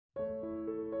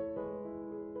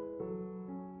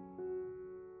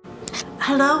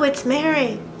Hello, it's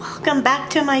Mary. Welcome back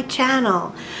to my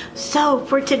channel. So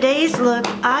for today's look,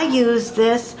 I use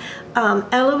this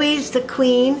Eloise the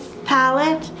Queen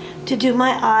palette to do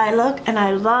my eye look, and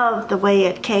I love the way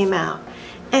it came out.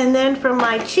 And then for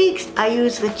my cheeks, I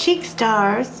use the Cheek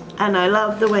Stars, and I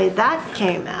love the way that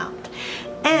came out.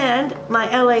 And my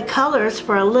LA Colors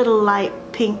for a little light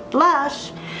pink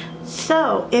blush.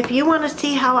 So if you want to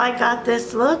see how I got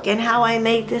this look and how I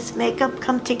made this makeup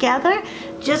come together,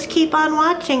 just keep on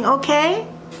watching, okay?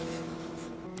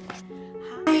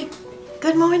 Hi,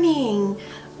 good morning.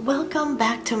 Welcome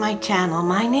back to my channel.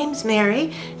 My name's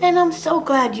Mary, and I'm so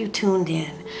glad you tuned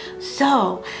in.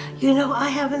 So, you know, I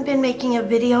haven't been making a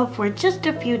video for just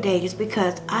a few days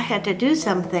because I had to do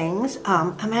some things.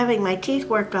 I'm having my teeth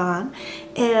worked on,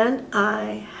 and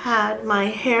I had my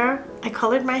hair, I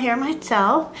colored my hair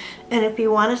myself, and if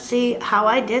you want to see how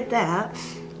I did that,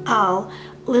 I'll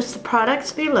list the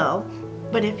products below.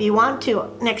 But if you want to,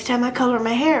 next time I color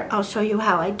my hair, I'll show you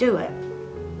how I do it.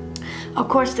 Of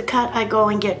course, the cut I go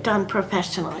and get done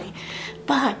professionally.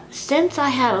 But since I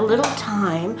had a little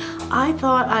time, I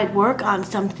thought I'd work on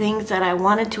some things that I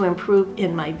wanted to improve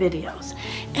in my videos.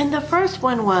 And the first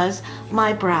one was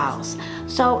my brows.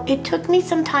 So it took me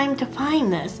some time to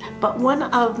find this, but one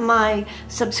of my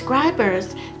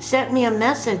subscribers sent me a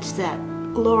message that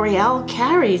L'Oreal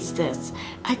carries this.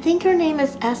 I think her name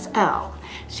is SL.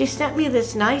 She sent me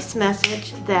this nice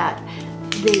message that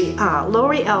the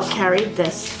L'Oreal carried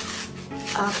this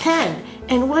pen,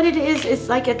 and what it is, it's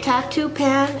like a tattoo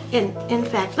pen. In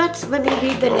fact, let me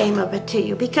read the name of it to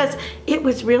you because it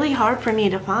was really hard for me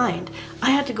to find. I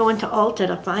had to go into Ulta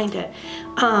to find it.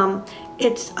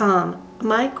 It's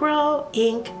micro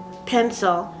ink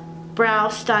pencil brow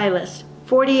stylist,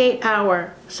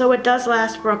 48-hour, so it does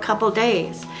last for a couple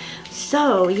days.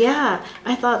 So yeah,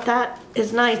 I thought that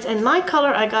is nice, and my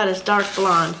color I got is dark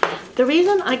blonde. The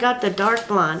reason I got the dark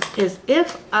blonde is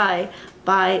if I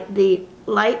buy the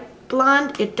light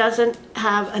blonde, it doesn't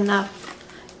have enough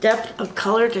depth of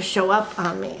color to show up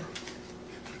on me.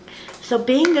 So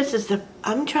being this is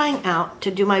I'm trying out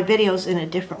to do my videos in a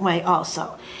different way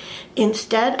also.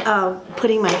 Instead of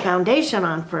putting my foundation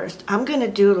on first, I'm going to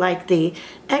do like the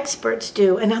experts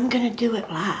do, and I'm going to do it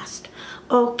last.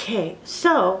 Okay,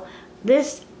 so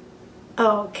you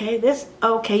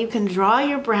can draw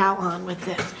your brow on with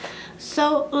this.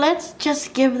 So let's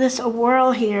just give this a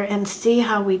whirl here and see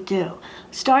how we do.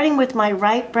 Starting with my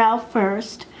right brow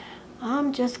first,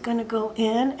 I'm just going to go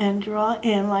in and draw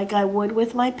in like I would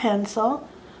with my pencil,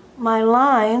 my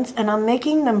lines, and I'm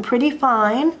making them pretty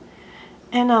fine.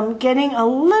 And I'm getting a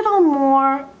little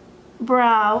more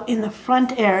brow in the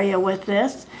front area with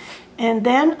this. And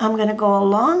then I'm going to go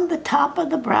along the top of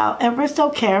the brow ever so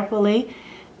carefully.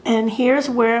 And here's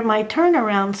where my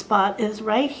turnaround spot is,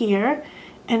 right here.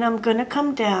 And I'm going to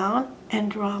come down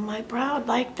and draw my brow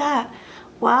like that.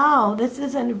 Wow, this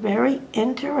is a very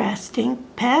interesting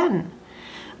pen.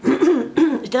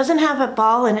 It doesn't have a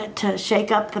ball in it to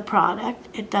shake up the product.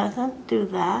 It doesn't do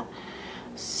that.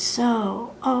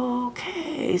 So,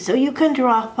 okay, so you can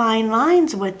draw fine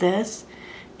lines with this.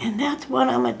 And that's what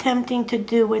I'm attempting to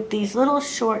do with these little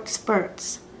short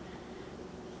spurts.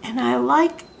 And I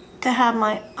like to have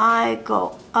my eye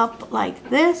go up like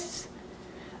this,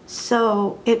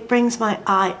 so it brings my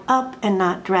eye up and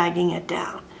not dragging it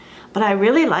down. But I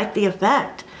really like the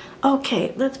effect.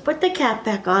 Okay, let's put the cap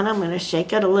back on. I'm going to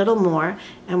shake it a little more,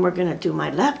 and we're going to do my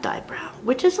left eyebrow,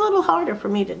 which is a little harder for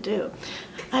me to do.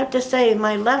 I have to say,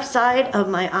 my left side of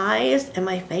my eyes and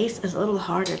my face is a little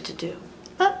harder to do,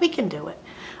 but we can do it.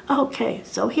 Okay,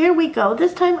 so here we go.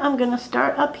 This time I'm going to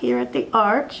start up here at the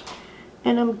arch,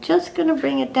 and I'm just going to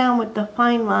bring it down with the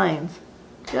fine lines,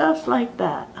 just like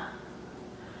that.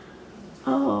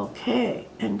 Okay,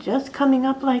 and just coming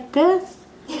up like this,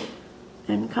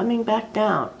 and coming back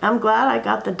down. I'm glad I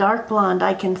got the dark blonde.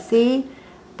 I can see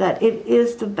that it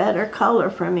is the better color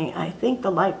for me. I think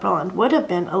the light blonde would have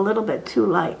been a little bit too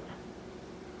light.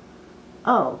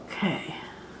 Okay.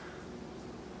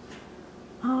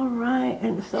 All right,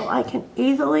 and so I can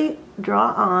easily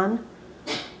draw on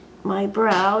my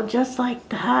brow just like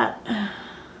that.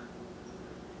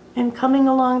 And coming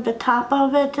along the top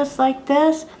of it just like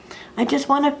this. I just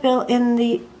want to fill in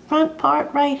the front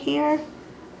part right here.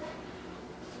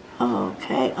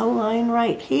 Okay, a line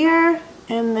right here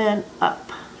and then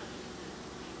up.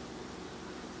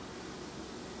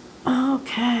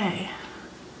 Okay.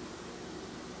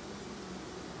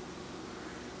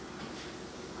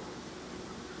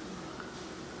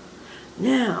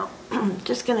 Now, I'm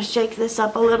just going to shake this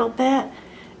up a little bit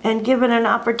and give it an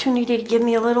opportunity to give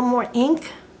me a little more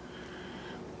ink.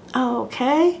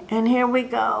 Okay, and here we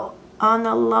go. On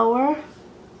the lower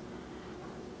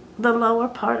the lower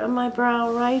part of my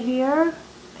brow right here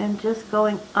and just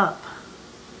going up.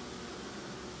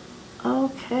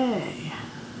 Okay.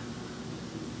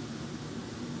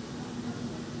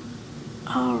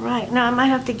 All right, now I might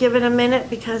have to give it a minute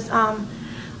because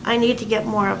I need to get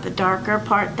more of the darker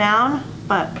part down,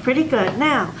 but pretty good.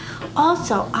 Now,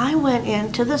 also, I went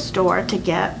into the store to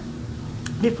get,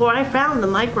 before I found the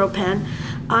micro pen,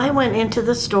 I went into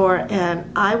the store and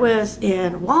I was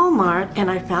in Walmart and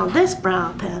I found this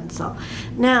brown pencil.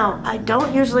 Now, I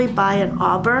don't usually buy an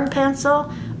auburn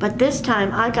pencil, but this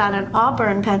time I got an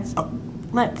auburn pencil.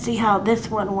 Let's see how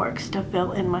this one works to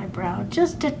fill in my brow,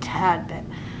 just a tad bit.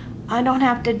 I don't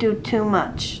have to do too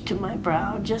much to my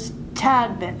brow, just a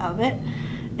tad bit of it.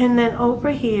 And then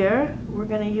over here, we're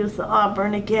going to use the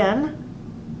auburn again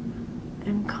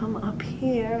and come up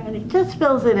here, and it just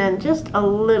fills it in just a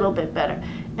little bit better.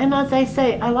 And as I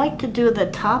say, I like to do the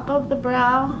top of the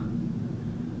brow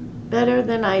better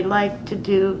than I like to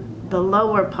do the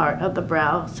lower part of the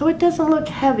brow, so it doesn't look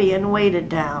heavy and weighted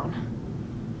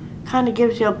down. Kind of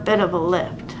gives you a bit of a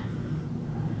lift.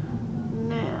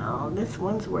 Now, this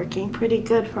one's working pretty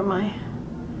good for my,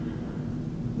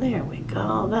 there we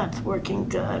go, that's working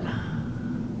good.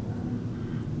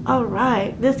 All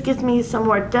right, this gives me some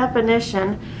more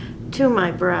definition to my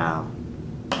brow.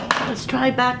 Let's try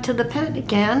back to the pen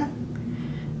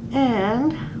again.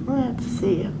 And let's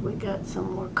see if we got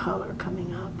some more color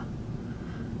coming up.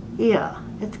 Yeah,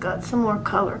 it's got some more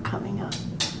color coming up.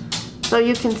 So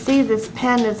you can see this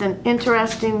pen is an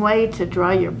interesting way to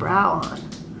draw your brow on.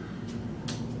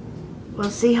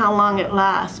 We'll see how long it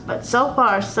lasts, but so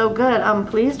far so good. I'm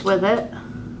pleased with it.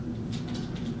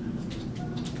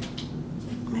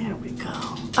 There we go.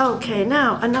 Okay,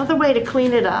 now another way to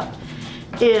clean it up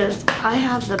is I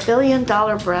have the $1 Billion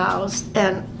Brows,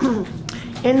 and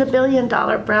in the $1 Billion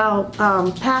Brow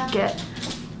packet,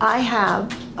 I have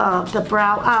the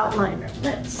brow outliner.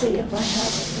 Let's see if I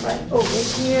have it right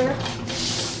over here.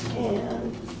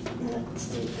 And let's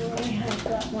see, do I have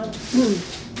that one?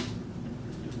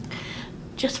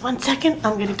 Just one second,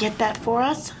 I'm gonna get that for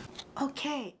us.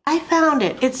 Okay, I found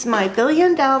it. It's my $1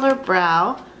 Billion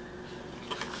Brow,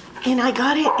 and I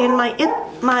got it in my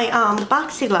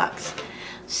Boxy Lux.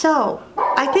 So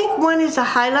I think one is a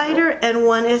highlighter and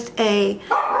one is a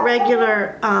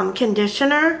regular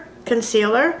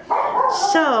concealer.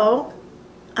 So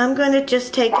I'm going to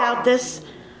just take out this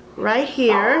right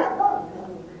here.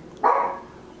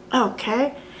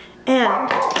 Okay, and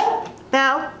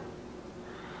now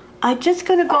I'm just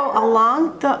going to go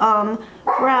along the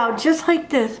brow just like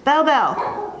this. Bow,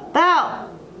 bow, bow.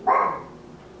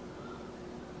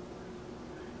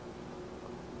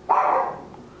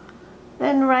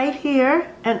 Then right here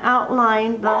and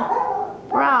outline the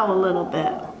brow a little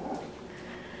bit.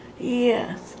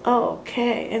 Yes,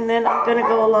 okay, and then I'm going to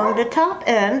go along the top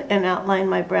end and outline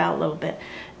my brow a little bit.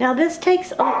 Now this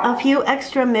takes a few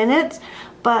extra minutes,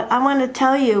 but I want to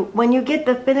tell you, when you get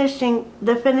the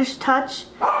finished touch,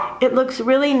 it looks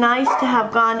really nice to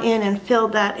have gone in and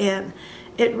filled that in.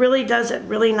 It really does it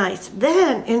really nice.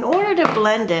 Then, in order to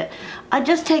blend it, I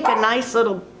just take a nice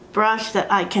little brush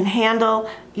that I can handle.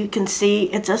 You can see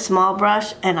it's a small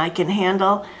brush and I can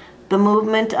handle the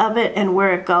movement of it and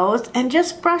where it goes, and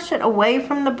just brush it away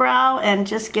from the brow and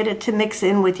just get it to mix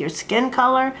in with your skin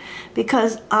color,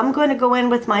 because I'm going to go in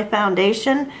with my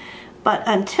foundation. But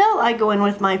until I go in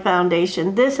with my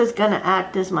foundation, this is going to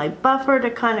act as my buffer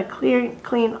to kind of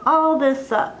clean all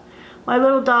this up. My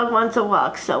little dog wants a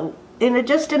walk, so in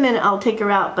just a minute I'll take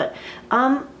her out. But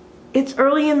it's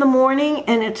early in the morning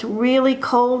and it's really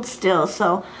cold still,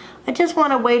 so I just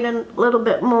want to wait a little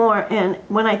bit more, and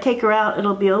when I take her out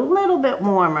it'll be a little bit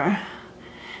warmer.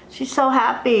 She's so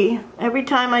happy. Every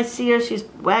time I see her, she's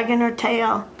wagging her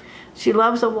tail. She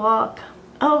loves a walk.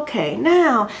 Okay,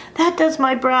 now that does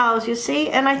my brows, you see,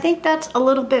 and I think that's a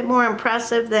little bit more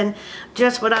impressive than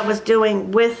just what I was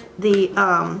doing with the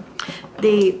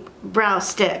brow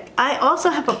stick. I also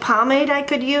have a pomade I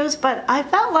could use, but I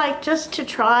felt like just to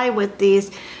try with these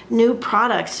new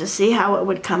products to see how it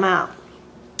would come out.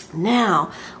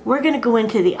 Now we're going to go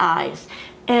into the eyes,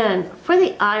 and for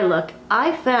the eye look,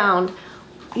 I found,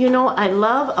 you know, I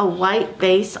love a white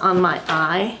base on my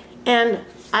eye, and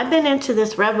I've been into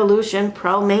this Revolution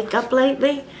Pro makeup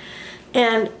lately,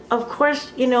 and of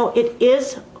course, you know, it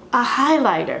is a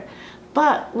highlighter.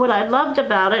 But what I loved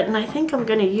about it, and I think I'm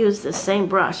going to use the same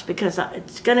brush because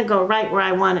it's going to go right where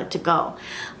I want it to go.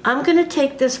 I'm going to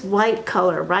take this white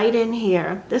color right in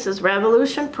here. This is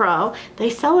Revolution Pro. They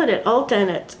sell it at Ulta, and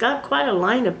it's got quite a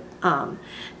line of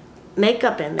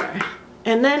makeup in there.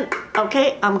 And then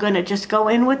Okay, I'm going to just go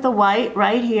in with the white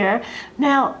right here.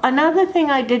 Now, another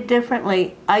thing I did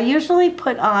differently, I usually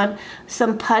put on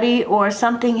some putty or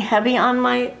something heavy on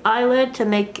my eyelid to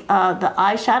make the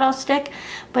eyeshadow stick,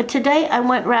 but today I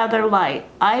went rather light.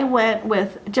 I went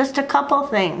with just a couple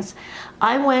things.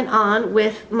 I went on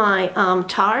with my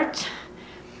Tarte,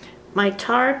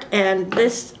 and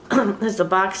this is the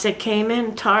box that came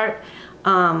in, Tarte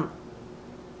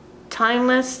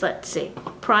Timeless, let's see,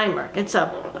 primer. It's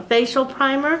a facial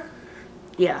primer.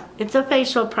 Yeah, it's a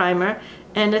facial primer,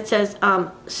 and it says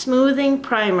smoothing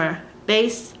primer,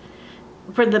 base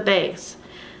for the base.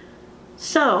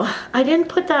 So I didn't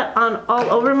put that on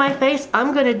all over my face.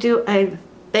 I'm going to do a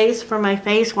base for my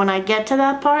face when I get to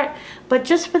that part, but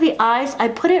just for the eyes, I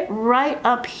put it right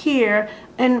up here,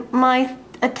 and my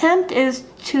attempt is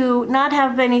to not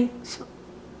have any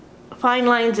fine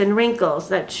lines and wrinkles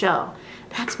that show.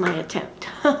 That's my attempt.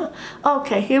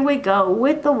 Okay, here we go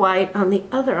with the white on the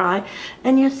other eye.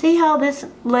 And you see how this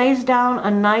lays down a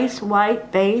nice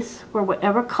white base for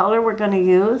whatever color we're going to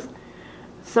use.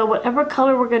 So whatever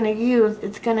color we're going to use,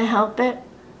 it's going to help it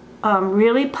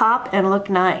really pop and look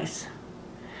nice.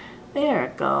 There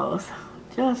it goes.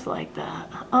 Just like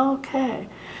that. Okay.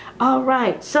 All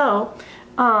right. So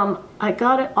I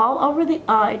got it all over the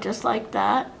eye just like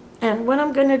that. And what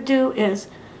I'm going to do is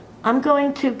I'm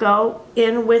going to go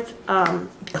in with,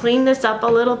 clean this up a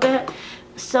little bit.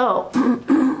 So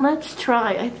let's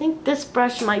try. I think this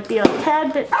brush might be a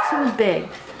tad bit too big.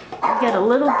 I'll get a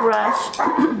little brush,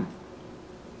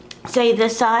 say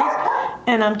this size,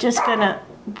 and I'm just going to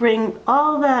bring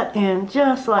all that in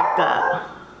just like that.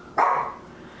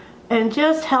 And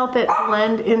just help it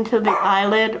blend into the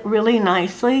eyelid really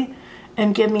nicely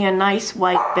and give me a nice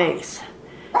white base.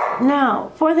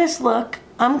 Now, for this look,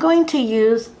 I'm going to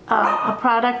use a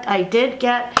product I did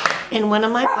get in one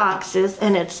of my boxes,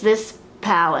 and it's this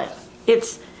palette.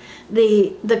 It's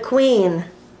the Queen,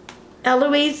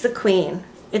 Eloise the Queen.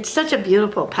 It's such a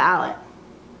beautiful palette.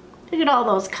 Look at all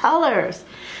those colors.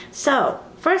 So,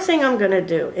 first thing I'm going to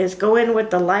do is go in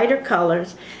with the lighter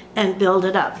colors and build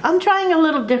it up. I'm trying a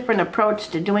little different approach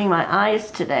to doing my eyes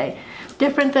today,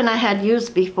 different than I had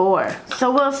used before.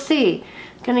 So we'll see.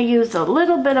 Going to use a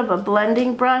little bit of a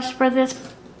blending brush for this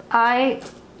eye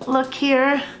look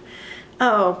here.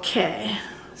 Okay,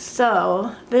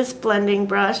 so this blending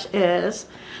brush is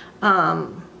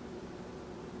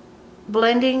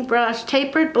blending brush,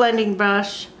 tapered blending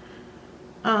brush.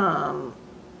 Oh,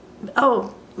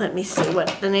 let me see what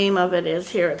the name of it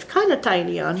is here. It's kind of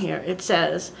tiny on here. It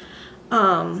says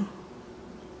Mott,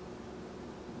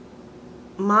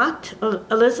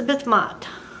 Elizabeth Mott.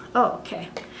 Oh, okay.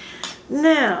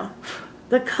 Now,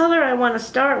 the color I want to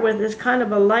start with is kind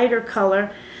of a lighter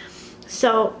color.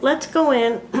 So let's go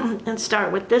in and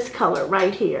start with this color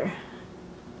right here.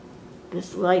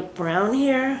 This light brown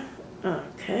here.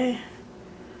 Okay.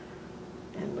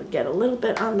 And we'll get a little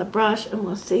bit on the brush and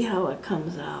we'll see how it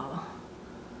comes out.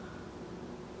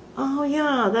 Oh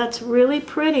yeah, that's really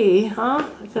pretty, huh?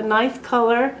 It's a nice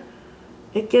color.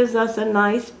 It gives us a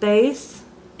nice base.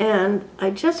 And I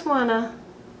just want to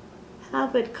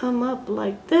have it come up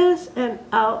like this and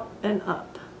out and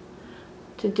up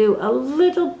to do a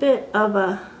little bit of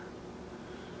a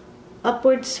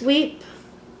upward sweep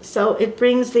so it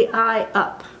brings the eye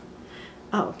up.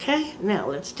 Okay, now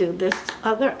let's do this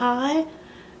other eye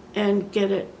and get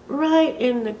it right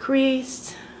in the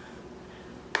crease.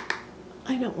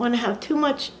 I don't want to have too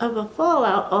much of a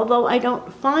fallout, although I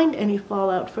don't find any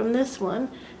fallout from this one.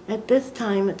 At this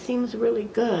time it seems really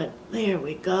good. There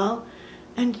we go.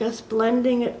 And just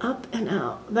blending it up and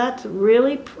out. That's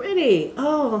really pretty.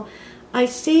 Oh, I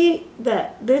see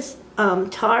that this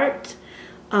Tarte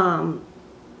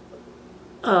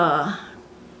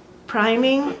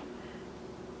primer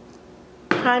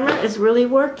is really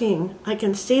working. I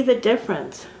can see the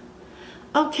difference.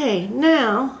 Okay,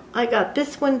 now I got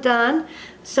this one done.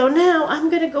 So now I'm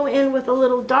going to go in with a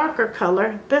little darker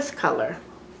color, this color.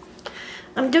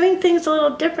 I'm doing things a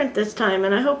little different this time,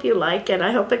 and I hope you like it.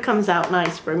 I hope it comes out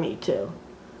nice for me too.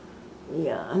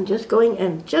 Yeah, I'm just going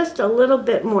in just a little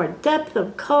bit more depth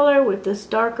of color with this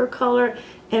darker color,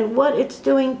 and what it's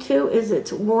doing too is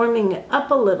it's warming it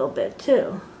up a little bit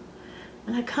too.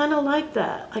 And I kind of like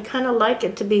that. I kind of like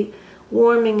it to be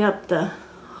warming up the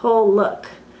whole look.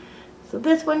 So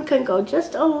this one can go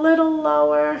just a little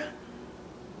lower,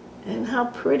 and how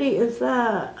pretty is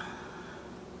that?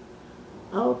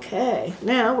 Okay,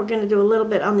 now we're going to do a little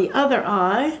bit on the other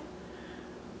eye,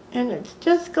 and it's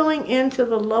just going into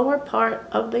the lower part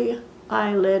of the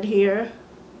eyelid here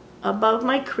above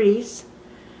my crease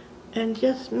and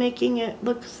just making it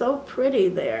look so pretty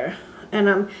there. and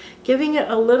I'm giving it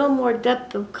a little more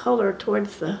depth of color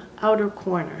towards the outer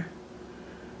corner.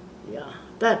 Yeah,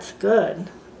 that's good.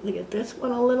 Look at this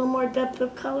one, a little more depth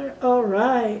of color. All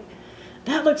right,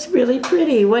 that looks really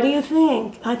pretty. What do you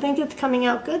think? I think it's coming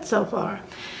out good so far.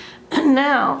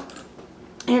 Now,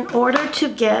 in order to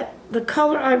get the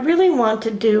color I really want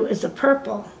to do is a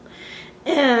purple.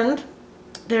 And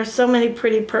there's so many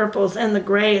pretty purples, and the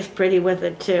gray is pretty with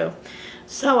it too.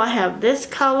 So I have this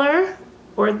color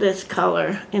or this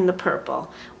color in the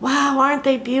purple. Wow, aren't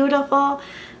they beautiful?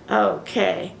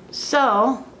 Okay,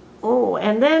 so, oh,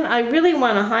 and then I really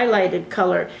want a highlighted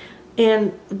color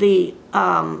in the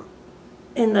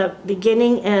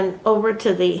beginning and over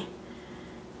to the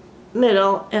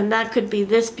middle, and that could be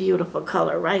this beautiful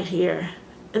color right here.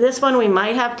 This one we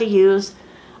might have to use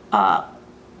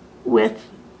with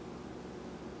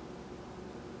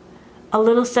a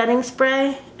little setting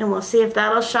spray, and we'll see if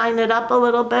that'll shine it up a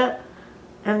little bit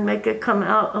and make it come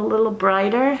out a little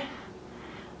brighter.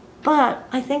 But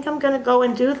I think I'm going to go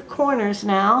and do the corners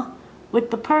now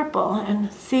with the purple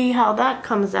and see how that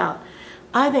comes out.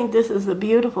 I think this is a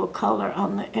beautiful color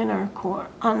on the inner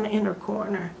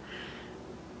corner.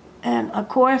 And of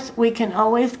course we can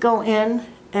always go in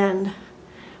and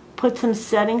put some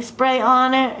setting spray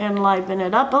on it and liven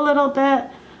it up a little bit,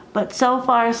 but so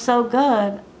far so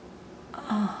good.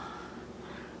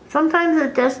 Sometimes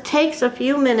it just takes a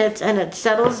few minutes and it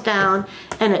settles down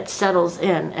and it settles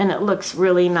in and it looks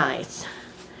really nice.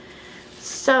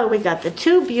 So we got the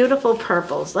two beautiful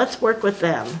purples. Let's work with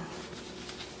them.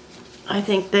 I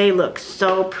think they look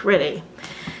so pretty.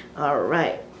 All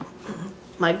right.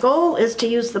 My goal is to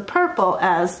use the purple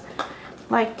as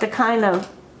like the kind of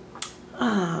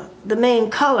the main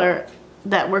color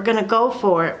that we're going to go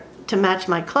for to match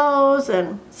my clothes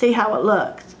and see how it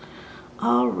looks.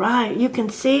 All right, you can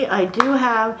see I do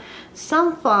have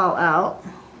some fallout.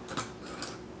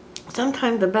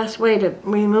 Sometimes the best way to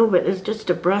remove it is just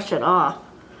to brush it off,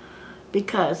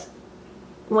 because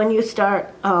when you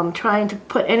start trying to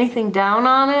put anything down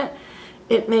on it,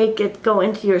 it may go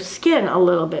into your skin a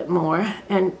little bit more,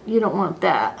 and you don't want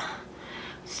that.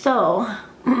 So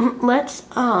let's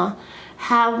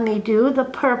have me do the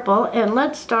purple, and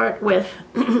let's start with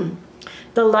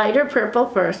the lighter purple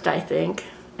first, I think.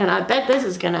 And I bet this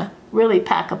is gonna really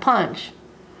pack a punch.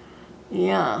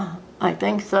 Yeah, I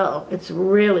think so. It's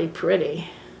really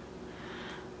pretty.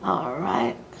 All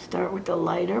right, start with the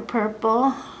lighter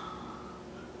purple.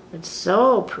 It's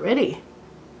so pretty.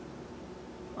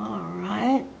 All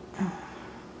right.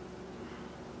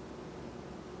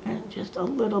 And just a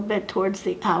little bit towards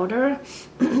the outer.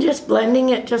 Just blending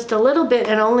it just a little bit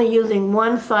and only using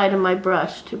one side of my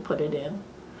brush to put it in.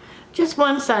 Just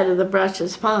one side of the brush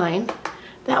is fine.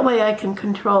 That way I can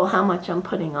control how much I'm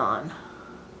putting on.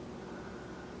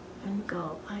 And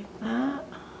go like that.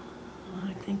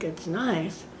 I think it's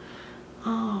nice.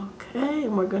 Okay,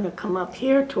 and we're going to come up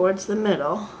here towards the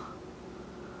middle.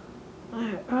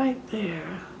 Right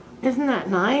there. Isn't that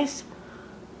nice?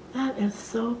 That is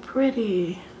so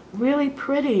pretty. Really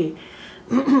pretty.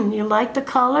 You like the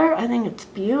color? I think it's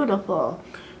beautiful.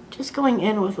 Just going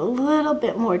in with a little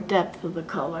bit more depth of the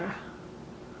color.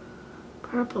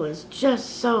 Purple is just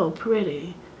so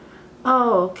pretty.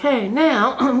 Okay,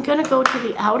 now I'm going to go to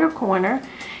the outer corner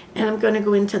and I'm going to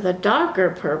go into the darker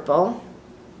purple.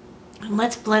 And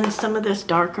let's blend some of this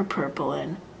darker purple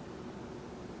in.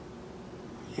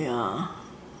 Yeah.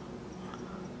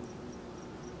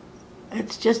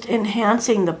 It's just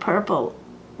enhancing the purple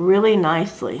really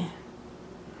nicely.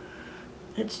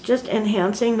 It's just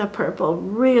enhancing the purple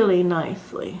really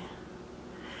nicely.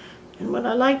 And what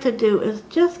I like to do is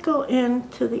just go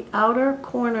into the outer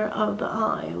corner of the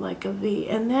eye like a V,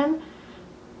 and then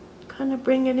kind of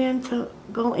bring it in to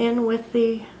go in with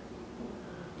the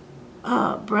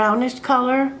brownish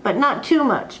color, but not too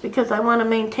much because I want to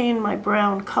maintain my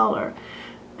brown color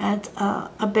as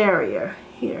a barrier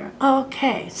here.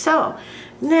 Okay, so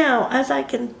now as I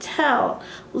can tell,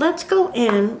 let's go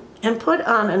in and put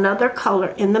on another color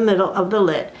in the middle of the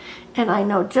lid. And I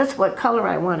know just what color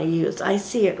I want to use. I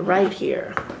see it right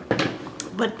here.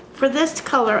 But for this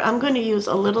color, I'm going to use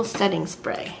a little setting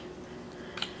spray.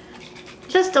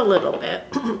 Just a little bit.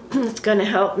 It's going to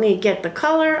help me get the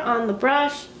color on the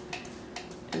brush.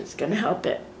 It's going to help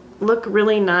it look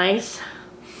really nice.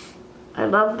 I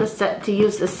love to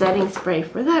use the setting spray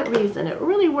for that reason. It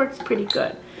really works pretty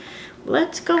good.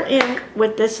 Let's go in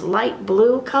with this light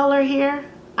blue color here.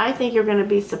 I think you're going to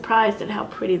be surprised at how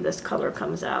pretty this color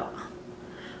comes out.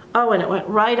 Oh, and it went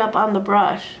right up on the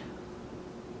brush.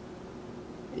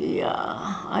 Yeah,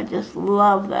 I just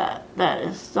love that. That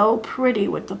is so pretty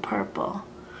with the purple.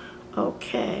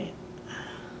 Okay.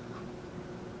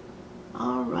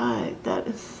 All right, that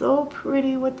is so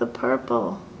pretty with the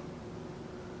purple.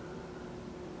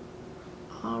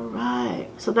 All right,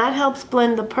 so that helps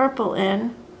blend the purple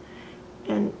in.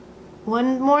 And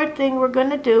one more thing we're going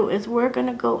to do is we're going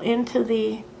to go into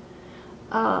the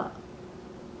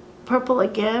purple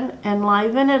again and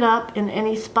liven it up in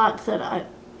any spots that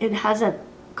it hasn't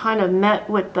kind of met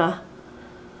with the,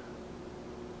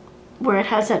 where it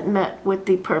hasn't met with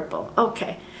the purple.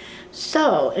 Okay,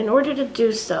 so in order to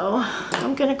do so,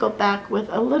 I'm going to go back with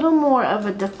a little more of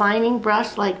a defining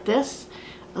brush like this.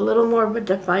 A little more of a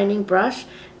defining brush.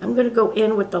 I'm going to go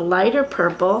in with the lighter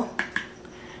purple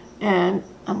and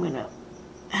I'm going to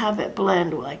have it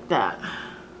blend like that.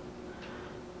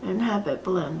 And have it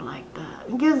blend like that.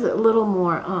 It gives it a little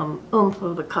more oomph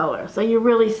of the color, so you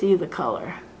really see the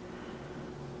color.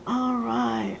 All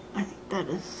right, I think that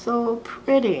is so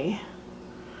pretty.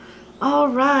 All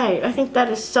right, I think that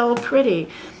is so pretty.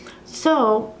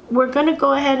 So we're going to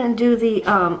go ahead and do the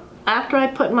after I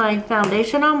put my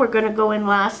foundation on, we're going to go in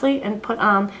lastly and put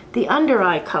on the under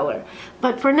eye color.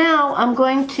 But for now, I'm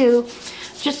going to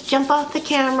just jump off the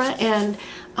camera and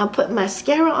I'll put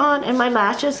mascara on and my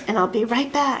lashes, and I'll be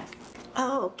right back.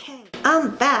 Okay,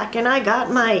 I'm back and I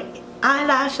got my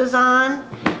eyelashes on.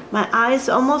 My eyes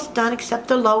almost done except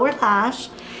the lower lash.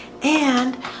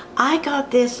 And I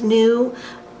got this new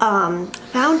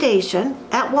foundation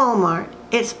at Walmart.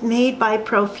 It's made by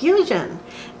Profusion.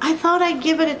 I thought I'd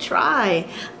give it a try.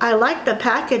 I like the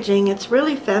packaging. It's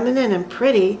really feminine and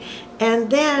pretty. And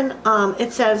then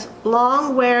it says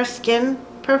long wear skin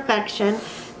perfection,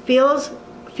 feels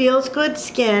good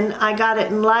skin. I got it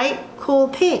in light cool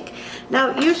pink.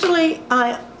 Now usually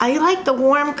I like the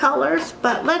warm colors,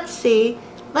 but let's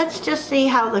just see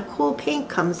how the cool pink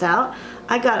comes out.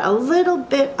 I got a little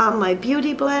bit on my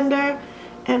beauty blender,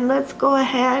 and let's go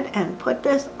ahead and put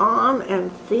this on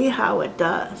and see how it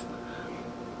does.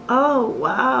 Oh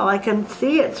wow, I can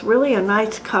see it's really a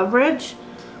nice coverage.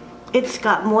 It's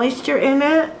got moisture in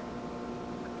it.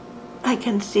 I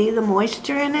can see the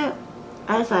moisture in it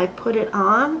as I put it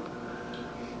on.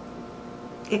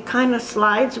 It kind of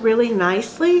slides really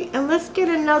nicely. And let's get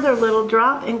another little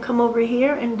drop and come over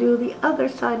here and do the other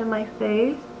side of my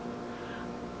face.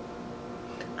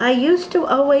 I used to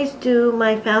always do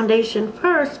my foundation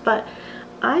first, but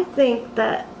I think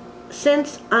that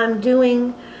since I'm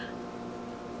doing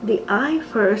the eye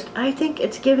first, I think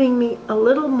it's giving me a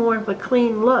little more of a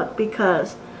clean look,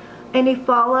 because any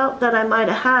fallout that I might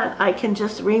have had, I can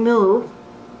just remove.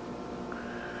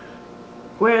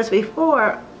 Whereas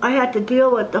before, I had to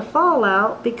deal with the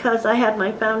fallout because I had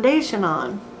my foundation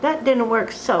on. That didn't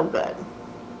work so good.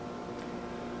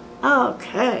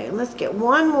 Okay, let's get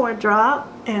one more drop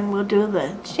and we'll do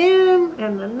the chin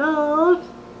and the nose.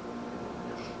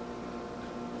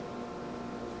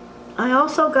 I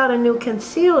also got a new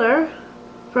concealer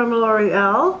from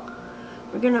L'Oreal.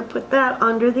 We're going to put that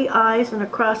under the eyes and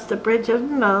across the bridge of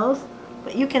the nose.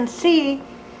 But you can see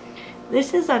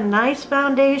this is a nice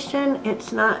foundation.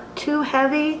 It's not too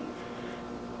heavy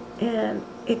and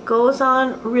it goes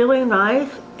on really nice,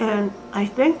 and I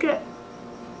think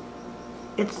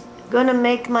it's going to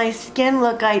make my skin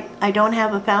look like I don't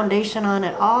have a foundation on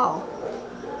at all.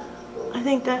 I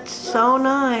think that's so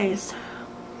nice.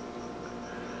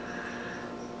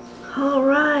 All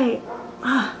right.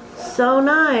 So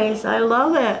nice. I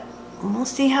love it. We'll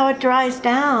see how it dries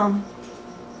down.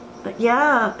 But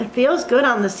yeah, it feels good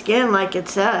on the skin like it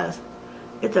says.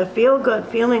 It's a feel-good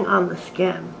feeling on the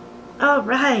skin. All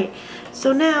right.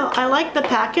 So now, I like the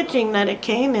packaging that it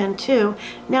came in too.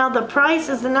 Now the price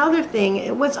is another thing.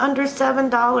 It was under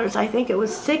 $7. I think it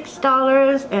was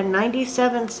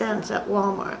 $6.97 at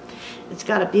Walmart. It's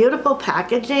got a beautiful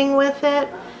packaging with it.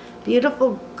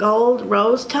 Beautiful gold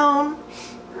rose tone.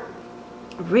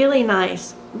 Really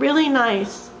nice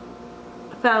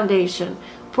foundation.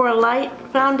 For a light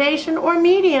foundation or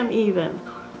medium even.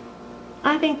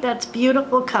 I think that's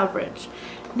beautiful coverage.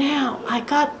 Now, I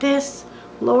got this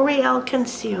L'Oreal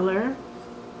concealer,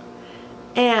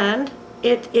 and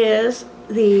it is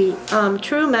the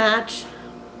True Match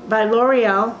by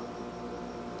L'Oreal.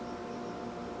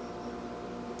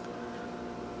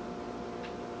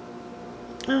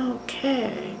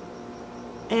 Okay,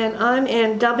 and I'm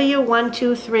in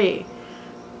W123.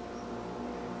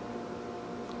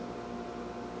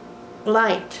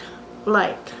 Light.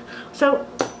 So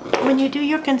when you do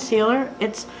your concealer,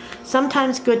 it's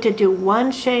sometimes good to do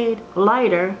one shade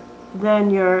lighter than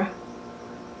your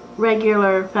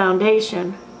regular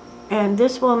foundation, and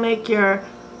this will make your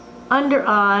under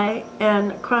eye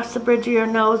and across the bridge of your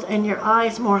nose and your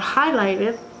eyes more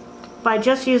highlighted by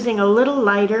just using a little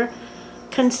lighter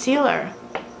concealer.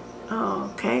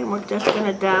 Okay, we're just going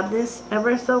to dab this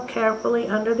ever so carefully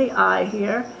under the eye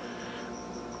here.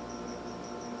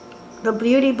 The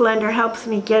Beauty Blender helps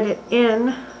me get it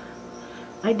in.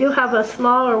 I do have a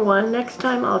smaller one. Next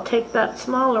time I'll take that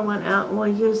smaller one out and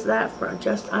we'll use that for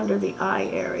just under the eye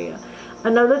area.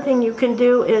 Another thing you can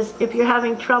do is if you're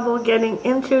having trouble getting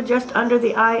into just under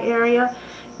the eye area,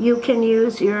 you can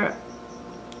use your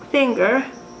finger,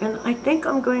 and I think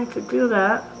I'm going to do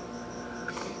that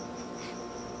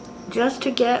just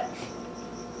to get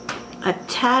a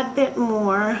tad bit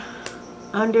more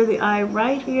under the eye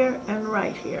right here and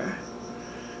right here.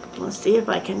 Let's see if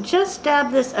I can just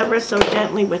dab this ever so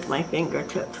gently with my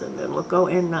fingertips and it'll go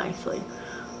in nicely.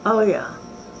 Oh yeah.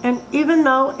 And even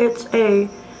though it's a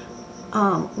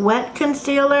wet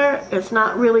concealer, it's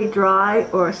not really dry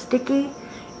or sticky,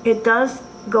 it does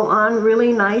go on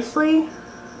really nicely.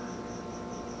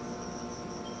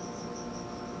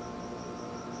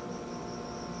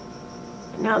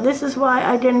 Now this is why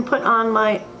I didn't put on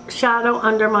my shadow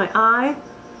under my eye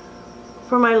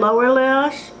for my lower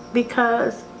lash,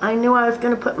 because I knew I was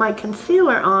going to put my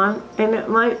concealer on and it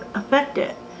might affect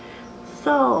it.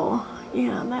 So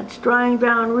yeah, that's drying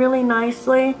down really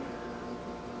nicely.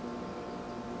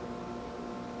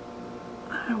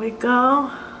 There we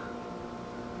go.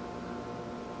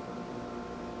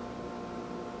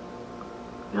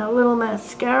 Got a little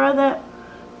mascara that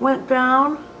went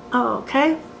down. Oh,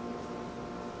 okay.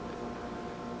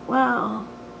 Wow.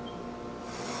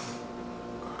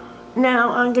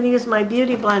 Now I'm going to use my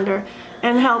Beauty Blender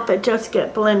and help it just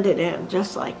get blended in,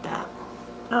 just like that.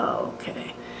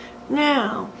 Okay.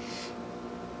 Now,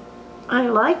 I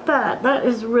like that. That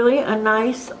is really a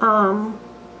nice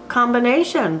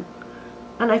combination.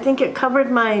 And I think it covered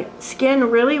my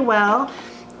skin really well.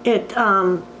 It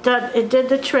did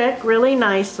the trick really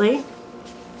nicely.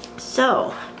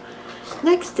 So,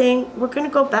 next thing, we're going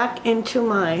to go back into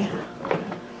my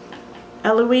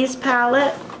Eloise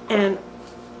palette and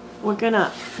we're going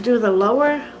to do the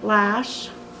lower lash.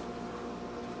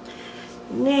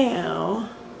 Now,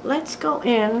 let's go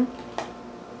in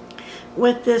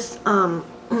with this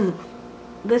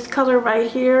this color right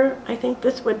here. I think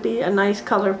this would be a nice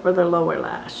color for the lower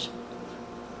lash.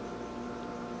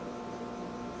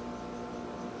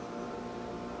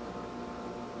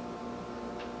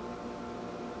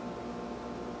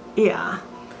 Yeah,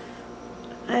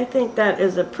 I think that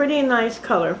is a pretty nice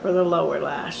color for the lower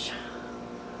lash.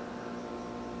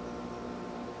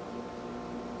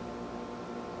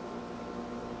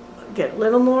 Get a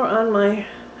little more on my,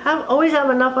 always have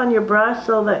enough on your brush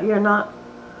so that you're not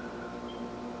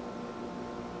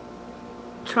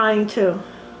trying to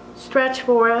stretch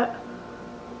for it.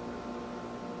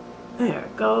 There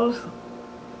it goes.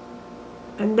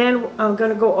 And then I'm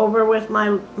going to go over with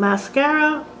my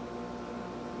mascara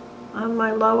on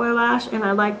my lower lash, and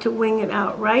I like to wing it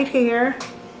out right here,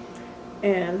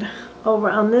 and over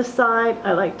on this side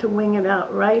I like to wing it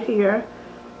out right here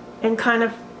and kind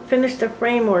of finish the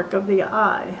framework of the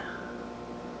eye,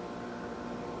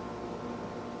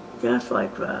 just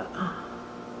like that.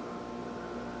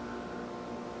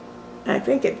 I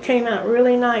think it came out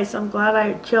really nice. I'm glad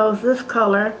I chose this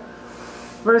color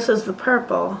versus the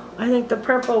purple. I think the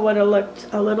purple would have looked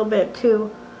a little bit too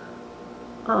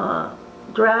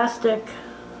drastic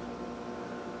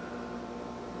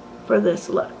for this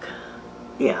look.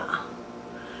 Yeah.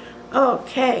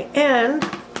 Okay, and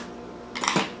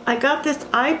I got this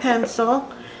eye pencil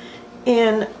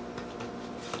in,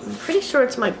 I'm pretty sure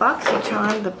it's my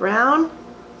BoxyCharm, the brown,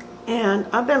 and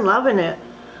I've been loving it.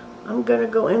 I'm going to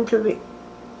go into the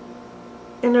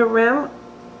inner rim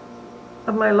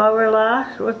of my lower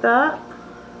lash with that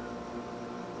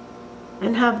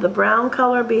and have the brown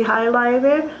color be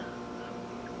highlighted.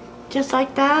 Just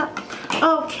like that.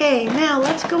 Okay, now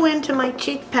let's go into my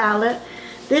cheek palette.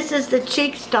 This is the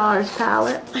Cheek Stars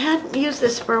palette. I hadn't used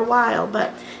this for a while,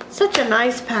 but it's such a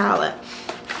nice palette.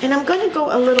 And I'm going to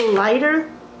go a little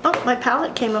lighter. Oh, my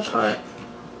palette came apart.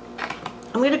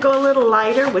 I'm going to go a little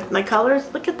lighter with my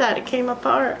colors. Look at that, it came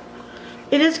apart.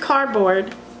 It is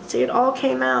cardboard. See, it all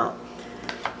came out.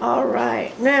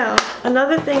 Alright, now,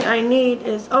 another thing I need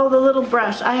is, oh, the little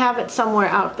brush. I have it somewhere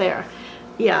out there.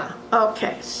 Yeah,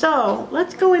 okay, so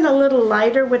let's go in a little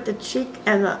lighter with the cheek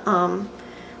and the,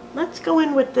 let's go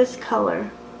in with this color.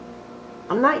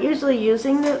 I'm not usually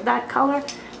using that color,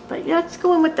 but let's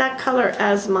go in with that color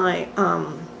as my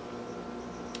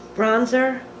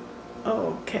bronzer.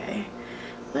 Okay,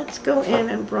 let's go in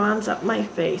and bronze up my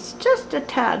face just a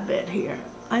tad bit here.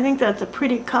 I think that's a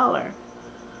pretty color.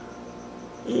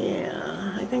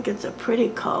 Yeah, I think it's a pretty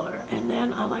color. And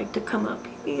then I like to come up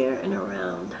here and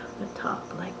around the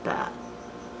top like that.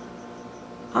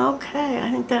 Okay,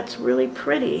 I think that's really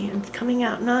pretty. It's coming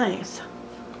out nice.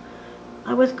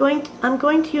 I'm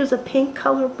going to use a pink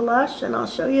color blush, and I'll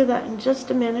show you that in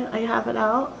just a minute. I have it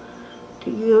out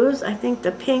to use. I think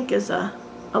the pink is a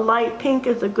light pink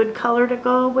is a good color to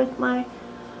go with my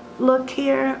look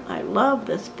here. I love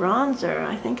this bronzer.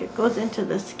 I think it goes into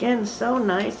the skin so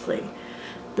nicely.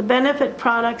 The Benefit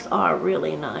products are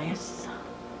really nice.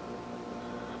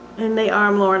 And they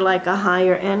are more like a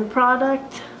higher end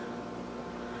product.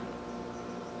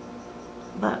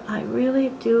 But I really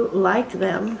do like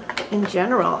them in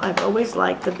general. I've always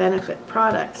liked the Benefit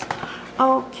products.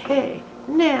 Okay,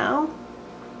 now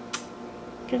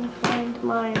I'm gonna find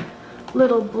my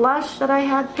little blush that I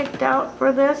had picked out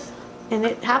for this, and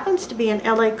it happens to be an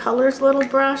LA Colors little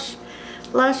blush,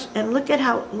 and look at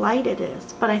how light it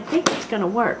is. But I think it's gonna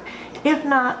work. If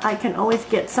not, I can always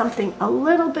get something a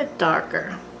little bit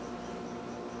darker.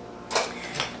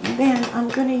 Then I'm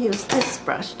going to use this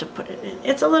brush to put it in.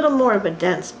 It's a little more of a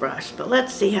dense brush, but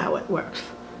let's see how it works.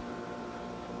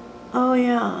 Oh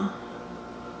yeah.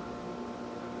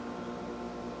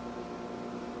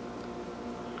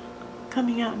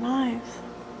 Coming out nice.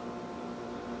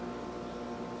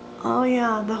 Oh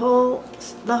yeah, the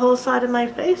whole side of my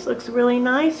face looks really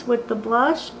nice with the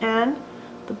blush and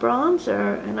the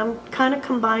bronzer. And I'm kind of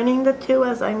combining the two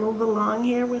as I move along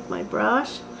here with my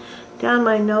brush. Down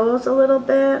my nose a little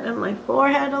bit and my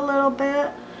forehead a little bit.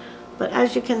 But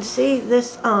as you can see,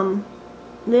 this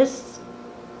this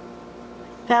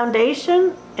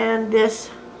foundation and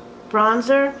this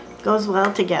bronzer goes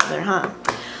well together, huh?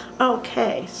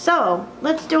 Okay, so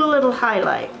let's do a little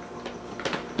highlight.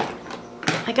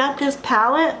 I got this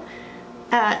palette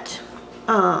at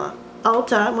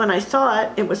Ulta. When I saw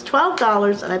it, it was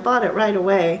 $12 and I bought it right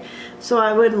away so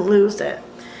I wouldn't lose it.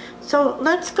 So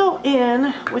let's go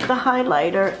in with the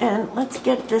highlighter and let's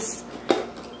get this.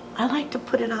 I like to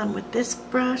put it on with this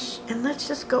brush, and let's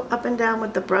just go up and down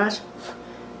with the brush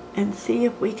and see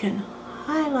if we can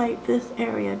highlight this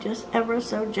area just ever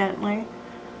so gently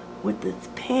with this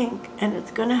pink, and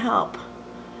it's going to help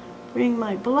bring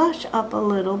my blush up a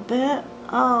little bit.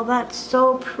 Oh, that's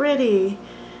so pretty.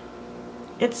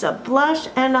 It's a blush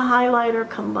and a highlighter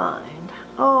combined.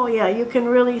 Oh yeah, you can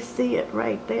really see it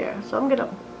right there. So I'm going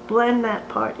to blend that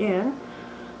part in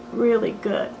really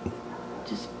good.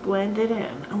 Just blend it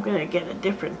in. I'm going to get a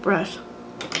different brush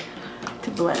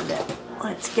to blend it.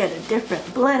 Let's get a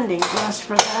different blending brush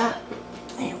for that.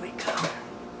 There we go.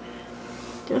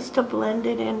 Just to blend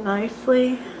it in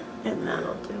nicely, and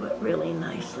that'll do it really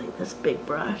nicely, this big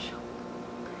brush.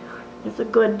 It's a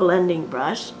good blending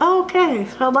brush. Okay,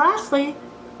 so lastly,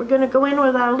 we're going to go in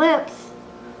with our lips.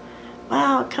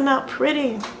 Wow, it came out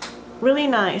pretty. Really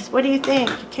nice. What do you think?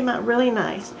 It came out really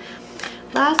nice.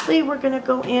 Lastly, we're going to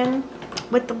go in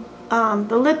with the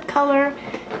lip color,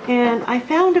 and I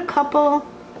found a couple.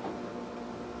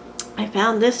 I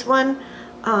found this one.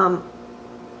 I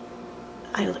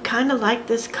kind of like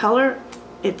this color.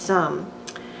 It's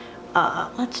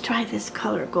let's try this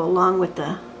color. Go along with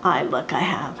the eye look I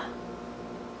have.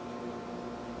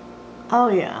 Oh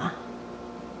yeah.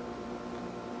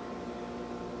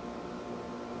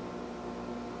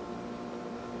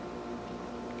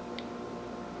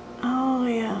 Oh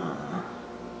yeah.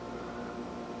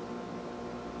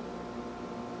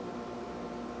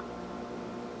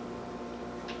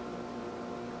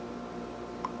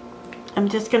 I'm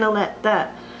just going to let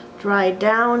that dry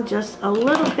down just a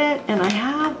little bit, and I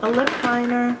have a lip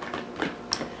liner.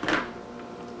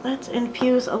 Let's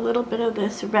infuse a little bit of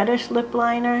this reddish lip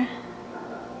liner.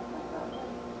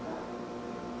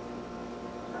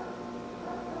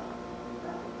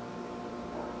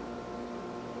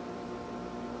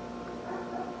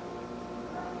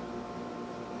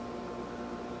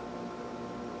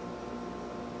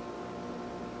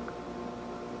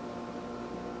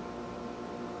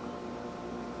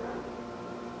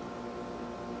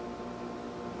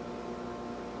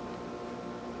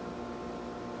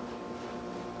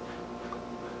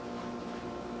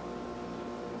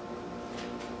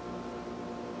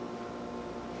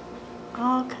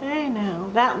 Okay, now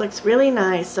that looks really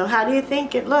nice. So how do you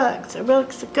think it looks? It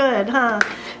looks good, huh?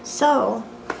 So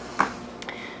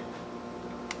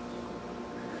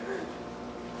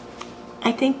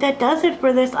I think that does it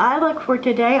for this eye look for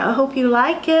today. I hope you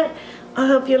like it. I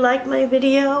hope you like my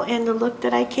video and the look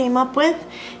that I came up with.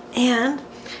 And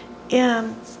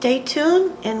stay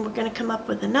tuned, and we're going to come up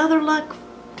with another look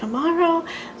tomorrow,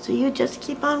 so you just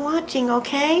keep on watching,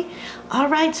 okay?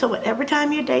 Alright, so whatever time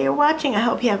of your day you're watching, I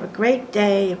hope you have a great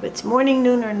day. If it's morning,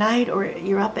 noon, or night, or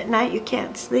you're up at night, you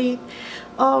can't sleep.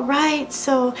 Alright,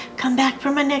 so come back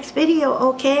for my next video,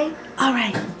 okay?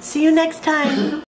 Alright, see you next time.